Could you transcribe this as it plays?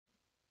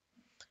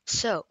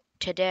So,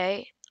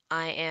 today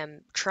I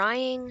am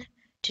trying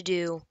to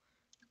do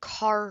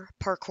car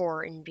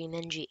parkour in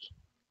beamng.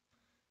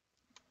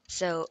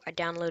 So, I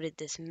downloaded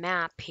this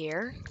map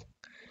here.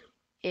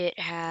 It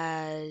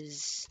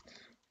has,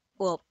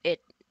 well,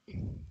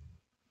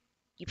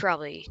 you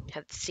probably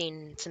have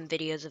seen some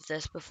videos of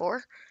this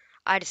before.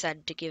 I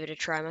decided to give it a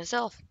try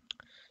myself.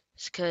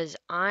 It's because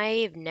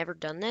I've never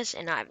done this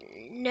and I've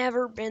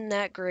never been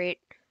that great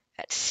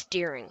at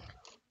steering.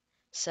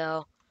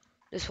 So,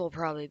 this will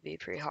probably be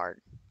pretty hard.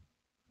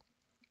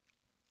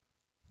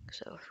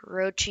 So,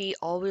 Hirochi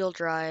all-wheel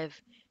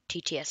drive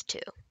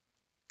TTS2.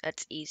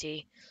 That's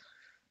easy.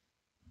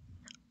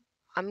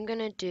 I'm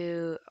gonna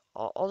do,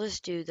 I'll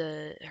just do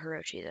the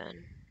Hirochi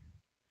then.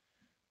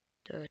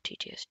 The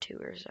TTS2,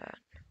 where's that?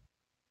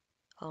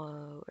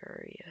 Oh, where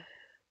are you?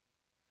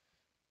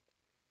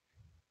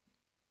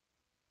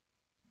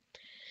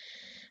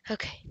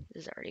 Okay,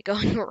 this is already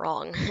going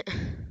wrong.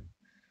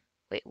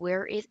 Wait,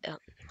 where is, oh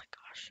my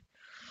gosh.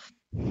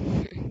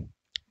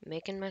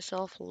 Making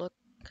myself look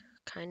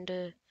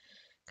kinda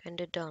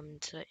dumb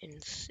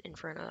in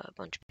front of a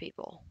bunch of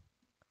people.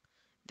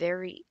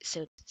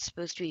 So it's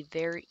supposed to be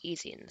very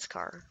easy in this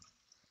car.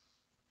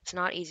 It's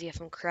not easy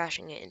if I'm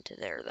crashing it into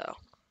there though.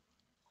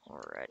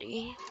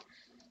 Already.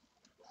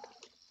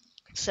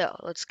 So,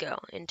 let's go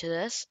into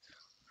this.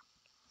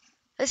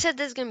 I said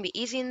this is gonna be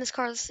easy in this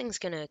car. This thing's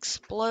gonna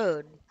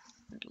explode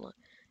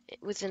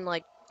within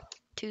like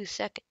 2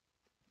 seconds.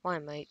 Why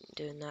am I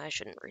doing that? I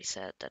shouldn't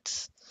reset.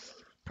 That's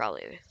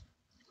probably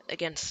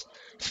against.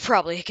 It's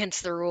probably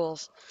against the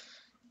rules.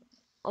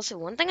 Also,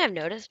 one thing I've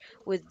noticed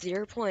with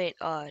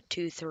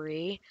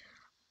 0.23,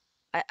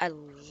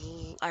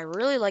 I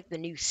really like the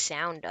new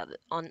sound of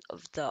it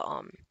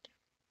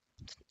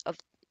of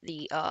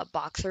the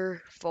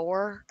Boxer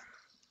 4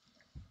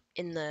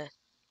 in the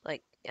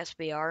like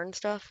SBR and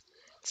stuff.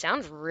 It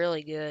sounds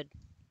really good.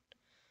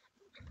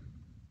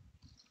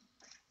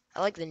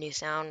 I like the new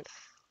sound.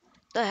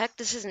 The heck,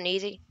 this isn't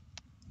easy.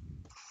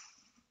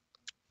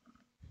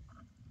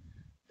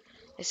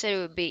 They said it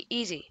would be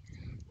easy.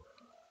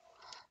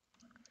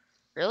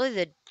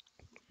 Really?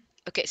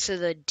 Okay, so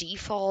the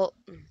default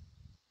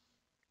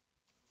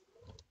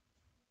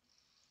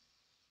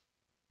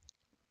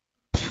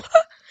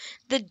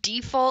the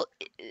default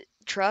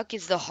truck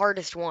is the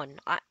hardest one.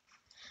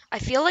 I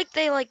feel like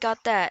they like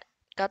got that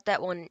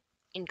one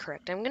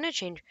incorrect. I'm gonna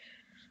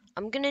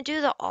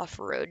do the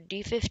off-road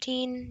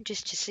D15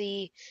 just to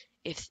see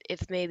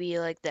if maybe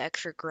like the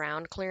extra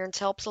ground clearance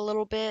helps a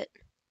little bit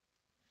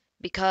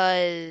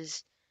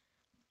because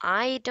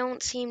I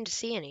don't seem to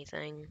see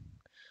anything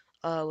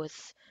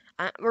with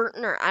or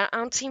no, I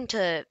don't seem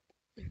to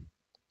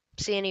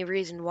see any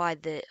reason why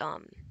the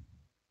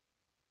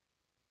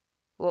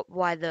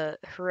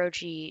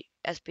Hirochi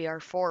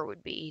SBR4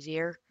 would be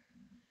easier.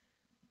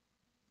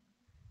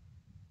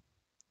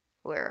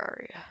 Where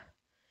are you?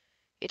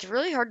 It's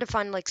really hard to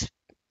find like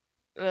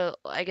well,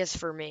 I guess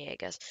for me, I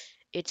guess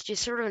it's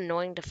just sort of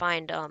annoying to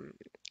find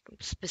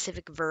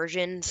specific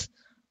versions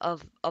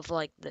of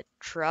like the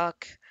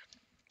truck,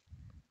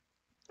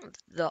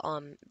 the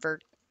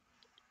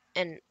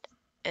and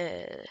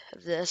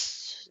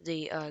this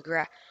the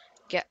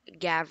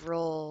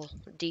Gavril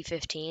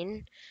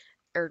D15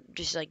 or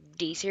just like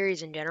D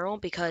series in general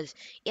because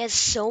it has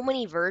so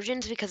many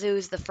versions because it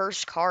was the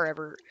first car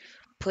ever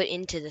put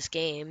into this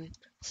game.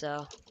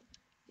 So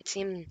it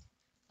seemed,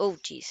 oh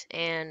geez,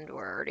 and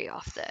we're already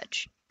off the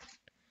edge.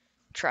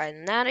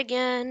 Trying that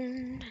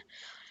again.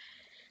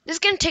 This is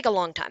gonna take a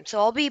long time, so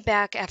I'll be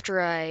back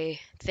after I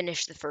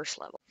finish the first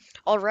level.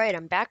 Alright,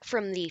 I'm back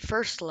from the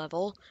first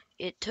level.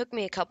 It took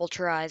me a couple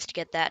tries to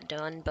get that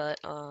done, but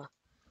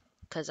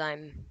because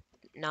I'm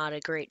not a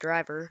great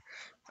driver.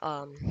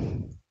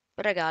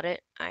 But I got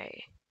it. I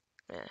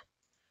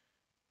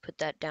put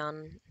that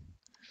down.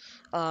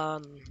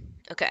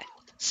 Okay.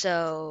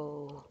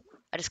 So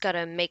I just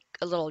gotta make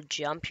a little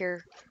jump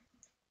here.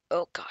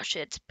 Oh gosh,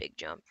 it's a big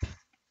jump.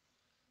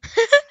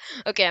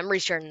 Okay, I'm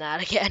restarting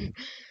that again.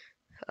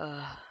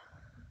 Uh,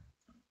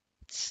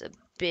 it's a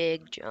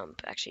big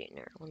jump. Actually,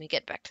 no, let me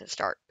get back to the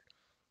start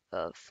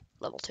of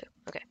level 2.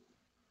 Okay.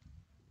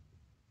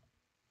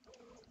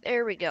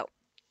 There we go.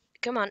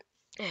 Come on.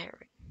 There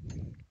we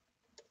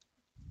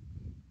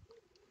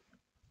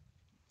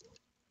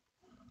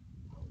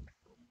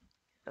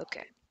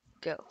Okay.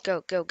 Go,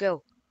 go, go,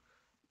 go.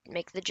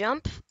 Make the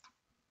jump.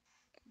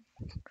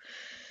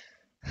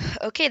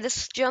 Okay,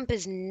 this jump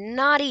is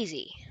not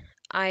easy.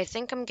 I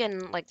think I'm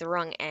getting like the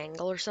wrong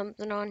angle or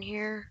something on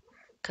here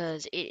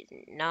because it's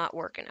not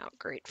working out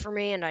great for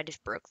me and I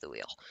just broke the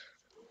wheel.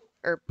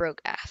 Or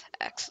broke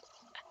X.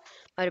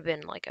 Might have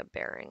been like a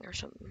bearing or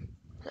something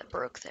that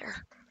broke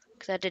there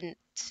because that didn't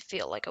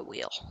feel like a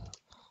wheel.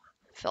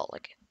 It felt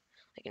like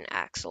an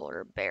axle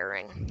or a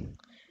bearing.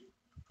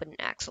 But an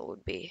axle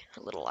would be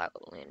a little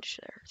outlandish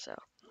there, so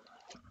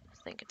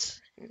I think it's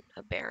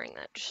a bearing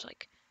that just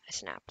like I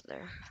snapped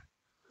there.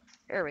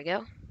 There we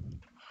go.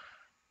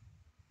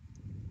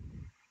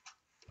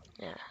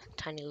 Yeah,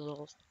 tiny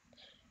little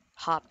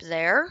hop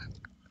there.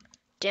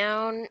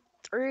 Down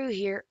through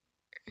here.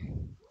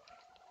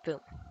 Boom.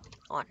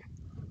 On.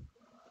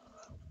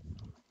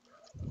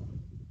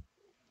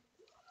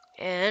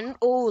 And,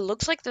 oh,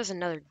 looks like there's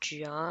another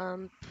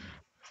jump.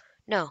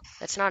 No,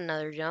 that's not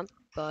another jump,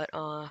 but,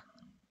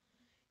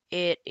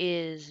 it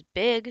is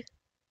big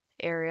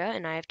area,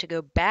 and I have to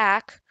go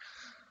back.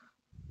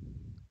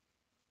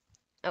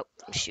 Oh,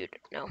 shoot.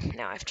 No,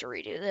 now I have to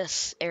redo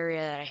this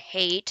area that I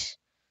hate.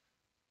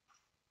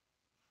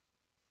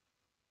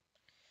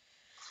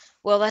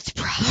 Well, that's a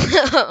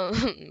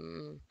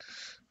problem.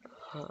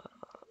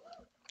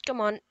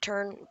 Come on,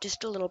 turn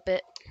just a little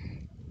bit.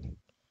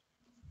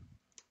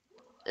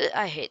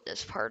 I hate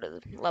this part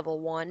of level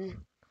 1.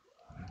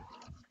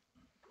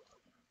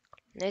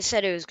 They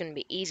said it was going to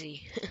be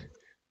easy.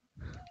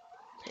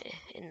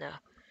 In the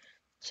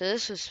So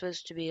this was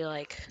supposed to be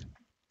like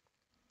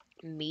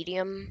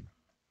medium.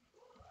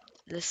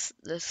 This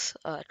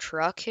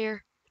truck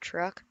here,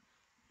 truck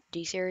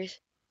D series.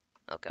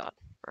 Oh god,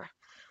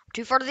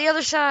 too far to the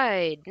other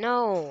side.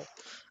 No.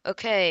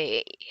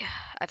 Okay,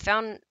 I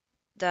found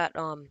that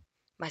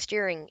my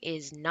steering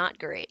is not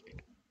great,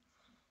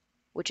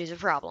 which is a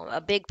problem,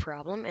 a big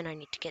problem, and I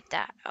need to get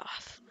that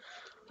off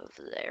of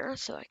there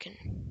so I can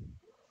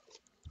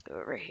go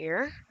over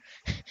here.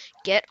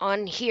 Get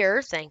on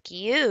here. Thank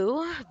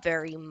you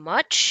very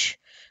much.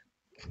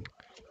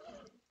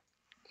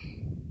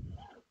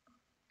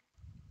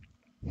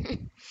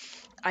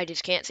 I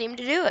just can't seem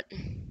to do it.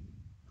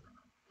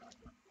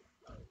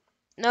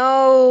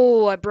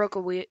 No, I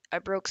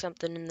broke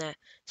something in the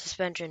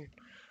suspension.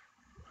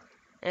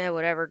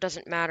 Whatever,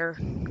 doesn't matter.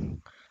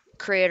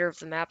 Creator of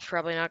the map's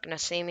probably not gonna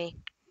see me.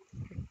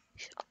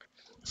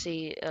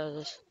 See,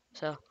 doesn't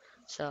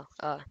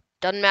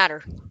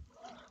matter.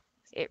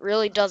 It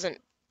really doesn't.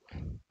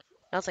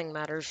 Nothing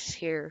matters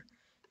here.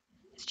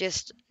 It's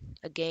just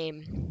a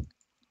game.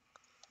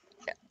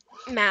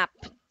 Map.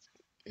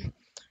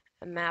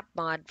 A map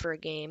mod for a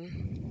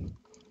game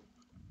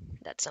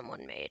that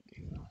someone made.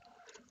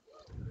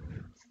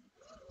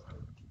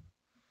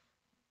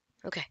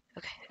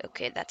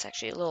 Okay, that's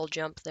actually a little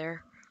jump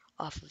there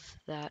off of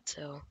that,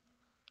 so.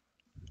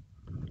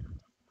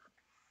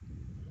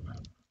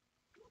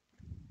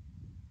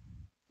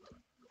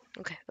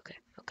 Okay.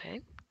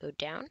 Go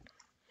down.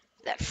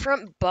 That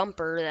front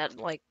bumper, that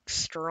like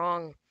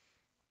strong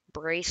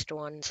braced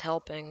one's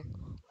helping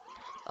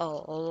a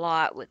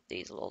lot with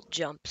these little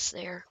jumps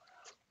there.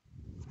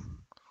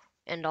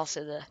 And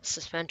also the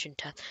suspension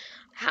test.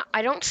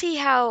 I don't see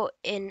how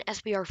in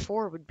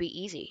SBR4 would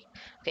be easy.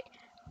 Okay,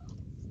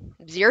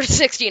 0 to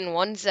 60 in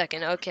 1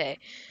 second. Okay,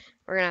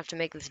 we're gonna have to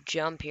make this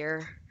jump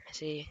here.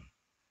 See,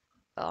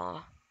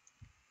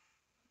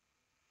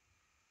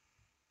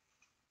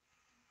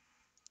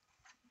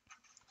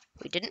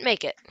 we didn't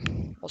make it.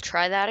 We'll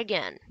try that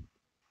again.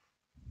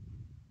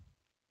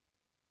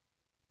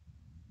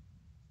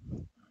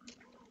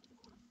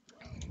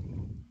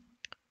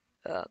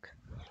 Ugh.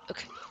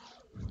 Okay.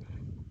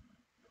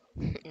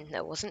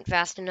 That wasn't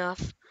fast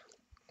enough.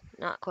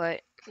 Not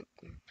quite.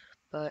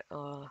 But,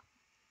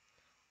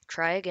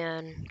 try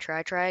again.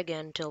 Try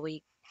again until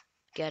we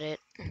get it.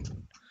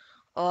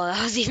 Oh,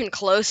 that was even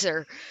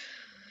closer.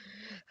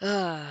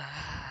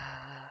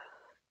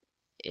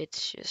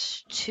 It's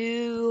just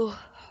too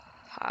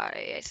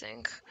high, I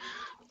think.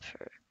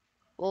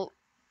 Well,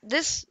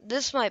 this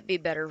might be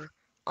better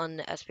on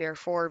the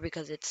SBR4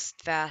 because it's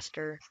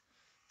faster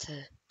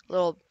to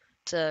little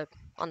to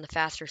on the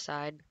faster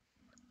side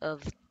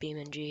of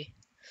beamng.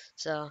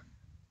 So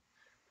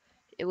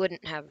it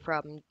wouldn't have a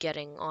problem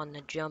getting on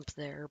the jump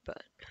there,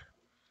 but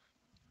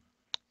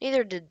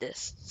neither did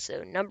this.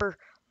 So number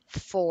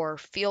 4,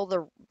 feel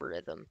the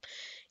rhythm.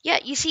 Yeah,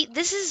 you see,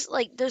 this is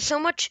like there's so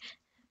much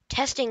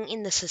testing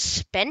in the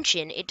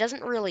suspension, it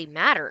doesn't really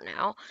matter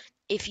now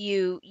if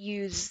you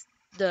use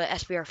the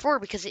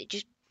SBR4 because it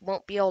just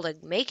won't be able to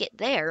make it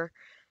there.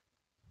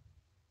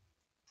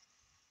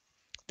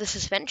 The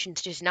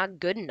suspension's just not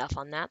good enough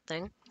on that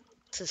thing.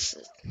 It's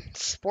a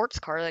sports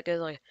car that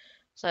goes like,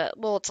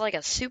 well, it's like a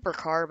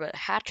supercar, but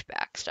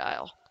hatchback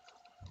style.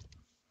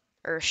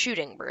 Or a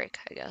shooting brake,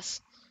 I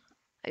guess.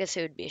 I guess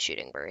it would be a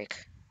shooting brake.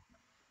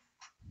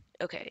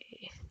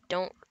 Okay,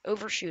 don't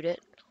overshoot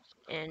it,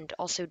 and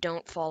also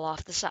don't fall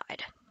off the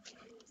side.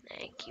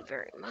 Thank you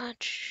very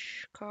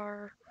much,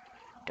 car.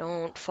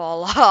 Don't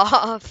fall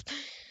off,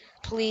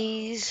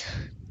 please.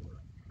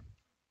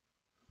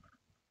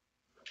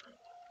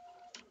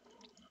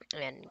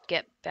 And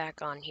get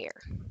back on here.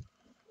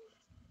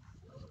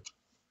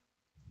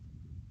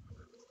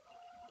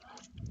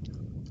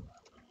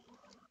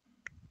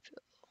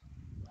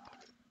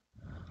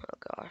 Oh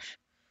gosh.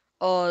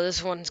 Oh,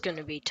 this one's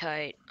gonna be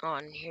tight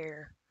on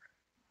here.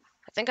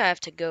 I think I have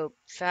to go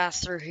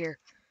faster here.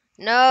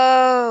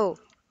 No!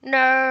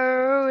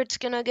 No! It's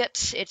gonna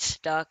get... It's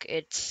stuck.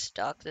 It's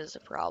stuck. There's a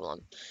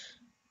problem.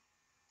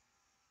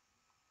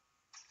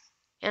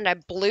 And I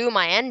blew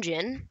my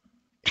engine.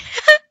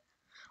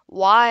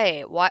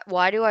 Why?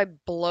 Why do I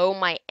blow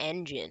my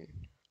engine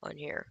on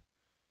here?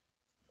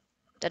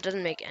 That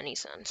doesn't make any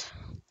sense.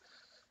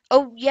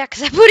 Oh, yeah,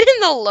 because I put it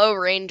in the low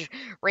range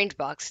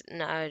box.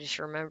 Now I just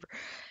remember.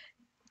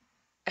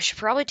 I should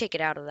probably take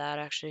it out of that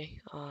actually.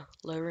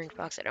 Low range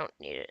box, I don't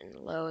need it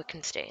in low. It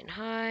can stay in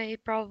high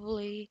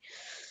probably.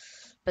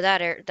 But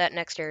that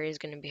next area is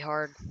going to be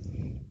hard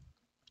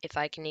if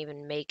I can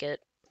even make it.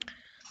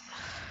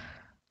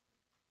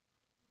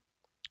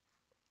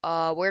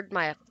 Where'd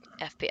my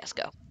FPS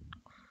go?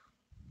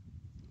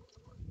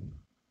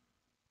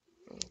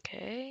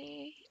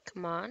 Okay,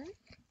 come on.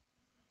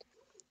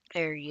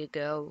 There you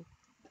go.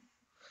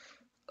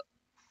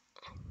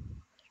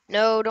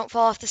 No, don't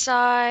fall off the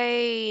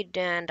side.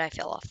 And I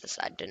fell off the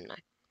side, didn't I?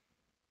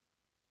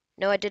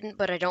 No, I didn't,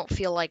 but I don't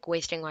feel like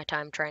wasting my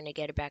time trying to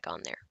get it back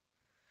on there.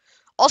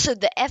 Also,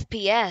 the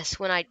FPS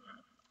when I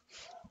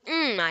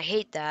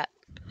hate that.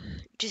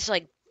 Just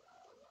like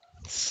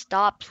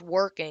stops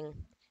working.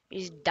 It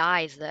just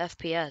dies, the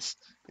FPS.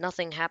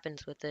 Nothing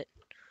happens with it.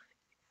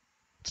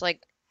 It's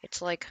like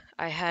it's like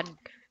I had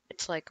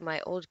it's like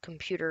my old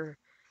computer.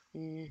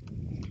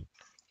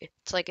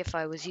 It's like if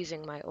I was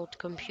using my old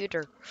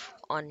computer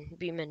on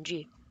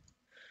beamng.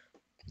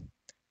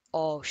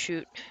 Oh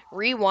shoot.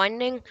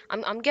 Rewinding.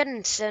 I'm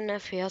getting 7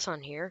 FPS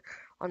on here.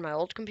 On my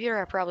old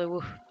computer, I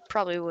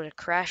probably would have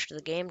crashed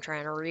the game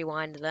trying to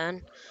rewind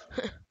then.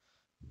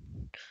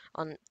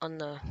 On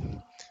the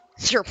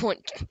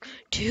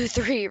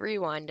 0.23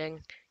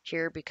 rewinding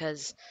here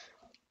because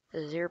the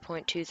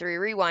 0.23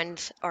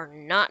 rewinds are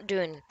not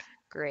doing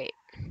great.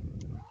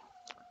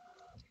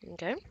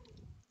 Okay.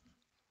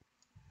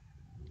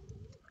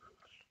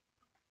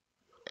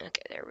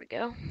 Okay, there we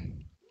go.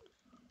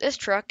 This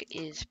truck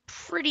is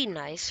pretty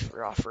nice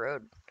for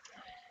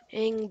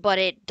off-roading, but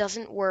it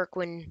doesn't work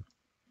when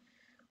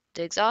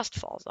the exhaust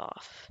falls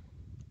off.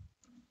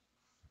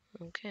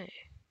 Okay.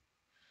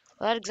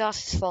 Well, that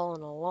exhaust is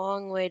falling a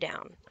long way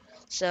down.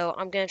 So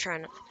I'm gonna try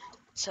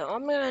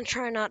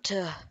not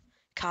to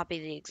copy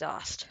the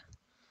exhaust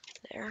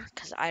there,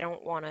 because I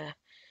don't want to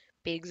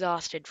be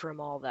exhausted from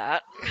all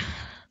that.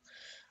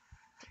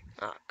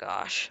 Oh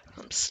gosh,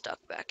 I'm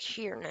stuck back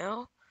here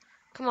now.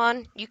 Come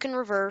on, you can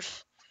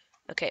reverse.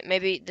 Okay,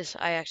 maybe this,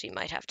 I actually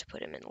might have to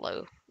put him in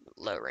low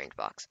range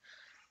box.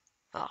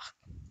 Oh,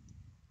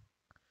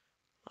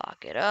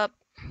 lock it up.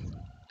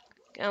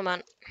 Come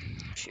on,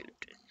 shoot.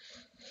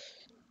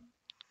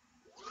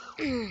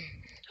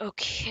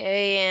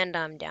 Okay, and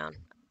I'm down.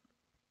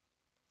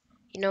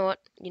 You know what?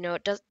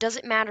 Does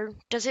it matter?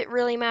 Does it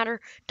really matter?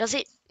 Does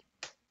it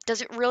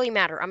really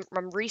matter?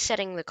 I'm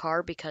resetting the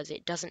car because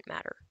it doesn't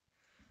matter.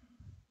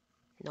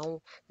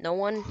 No, no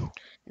one,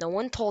 no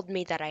one told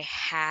me that I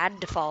had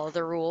to follow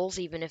the rules,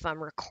 even if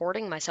I'm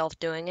recording myself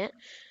doing it.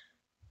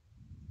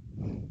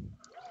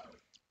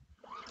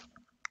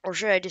 Or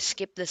should I just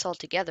skip this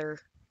altogether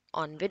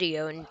on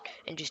video and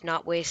just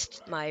not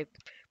waste my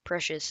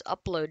precious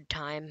upload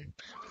time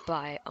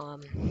by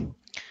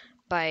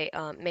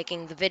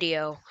making the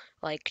video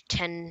like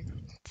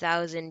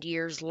 10,000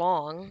 years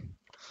long,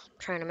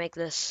 trying to make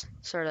this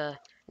sort of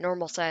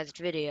normal sized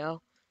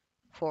video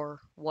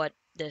for what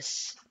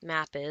this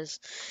map is.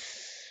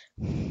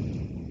 I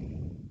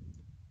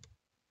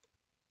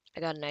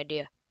got an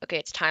idea. Okay,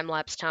 it's time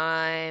lapse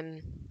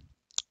time.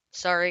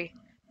 Sorry,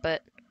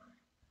 but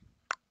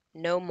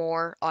no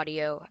more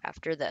audio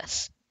after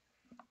this.